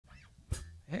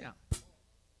Yeah.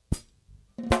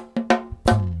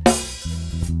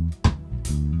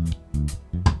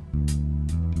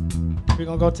 We're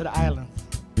gonna go to the islands.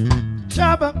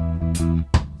 Shabba.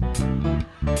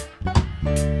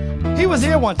 He was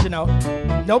here once, you know.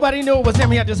 Nobody knew it was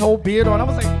him. He had this whole beard on. I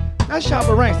was like, that's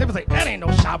Shabba Ranks. They was like, that ain't no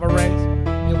Shabba Ranks.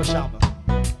 It was Shabba.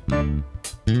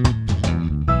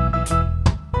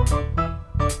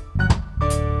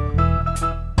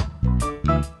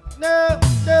 No,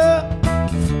 no.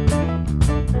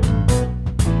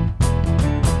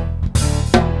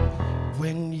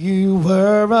 When you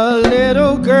were a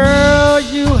little girl,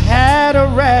 you had a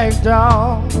rag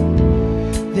doll,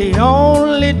 the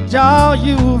only doll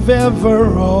you've ever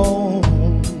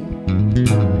owned.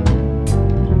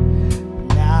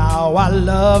 Now I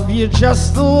love you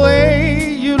just the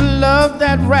way you love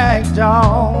that rag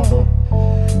doll,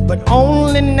 but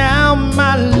only now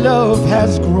my love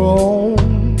has grown,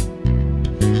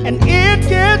 and it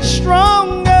gets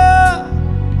stronger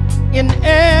in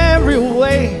every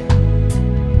way.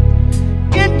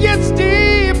 It gets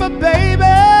deeper, baby,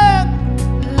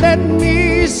 let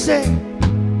me say,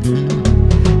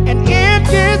 and it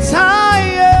gets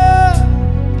higher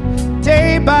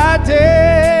day by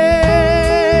day.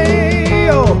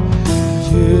 Oh,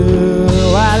 do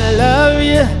I love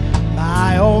you,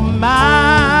 my oh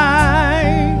my,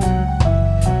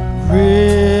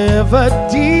 river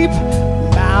deep,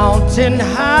 mountain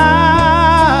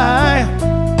high.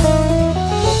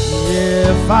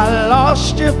 If I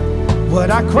lost you, would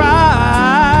I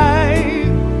cry?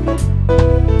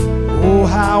 Oh,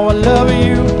 how I love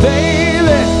you,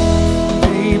 baby,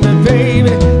 baby,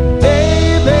 baby,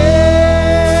 baby.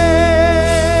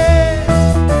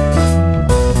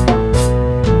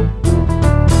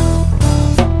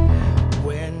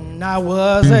 When I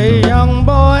was a young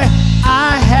boy,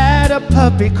 I had a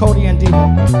puppy, Cody and Dee,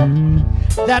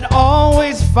 that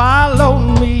always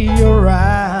followed me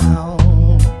around.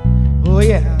 Oh,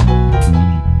 yeah.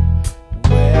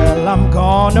 Well, I'm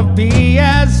gonna be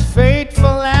as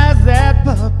faithful as that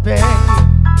puppy.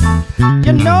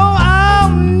 You know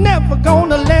I'm never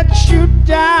gonna let you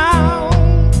down,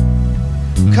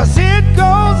 'cause it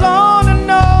goes on and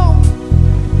on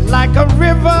like a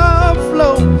river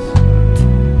flows,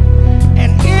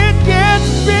 and it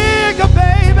gets bigger,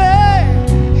 baby,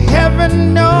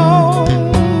 heaven knows,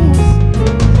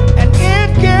 and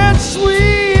it gets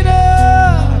sweeter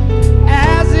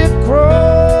as it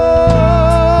grows.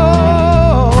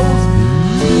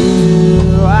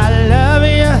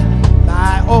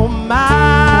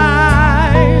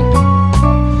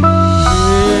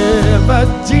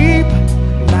 Deep,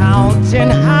 mountain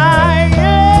high,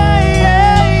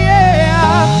 yeah, yeah,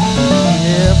 yeah.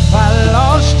 If I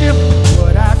lost you,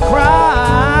 would I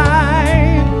cry?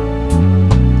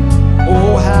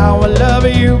 Oh, how I love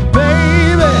you,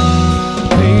 baby,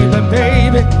 baby,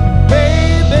 baby,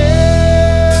 baby.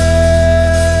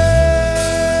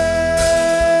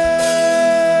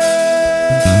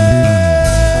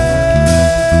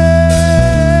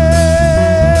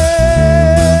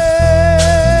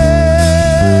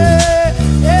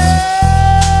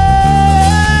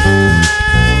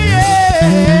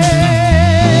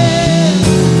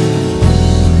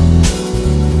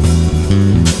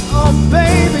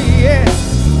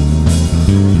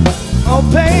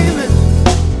 Baby,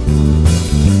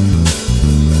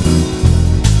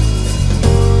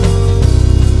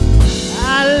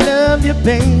 I love you,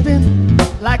 baby,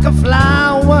 like a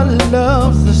flower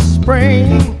loves the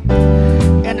spring,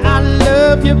 and I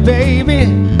love you, baby,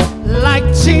 like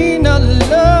Tina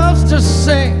loves to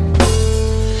sing.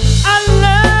 I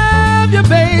love you,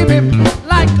 baby,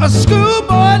 like a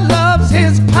schoolboy loves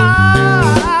his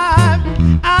pie.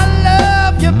 I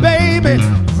love you, baby,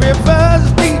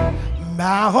 rivers deep,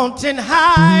 mountain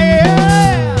high,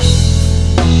 yeah.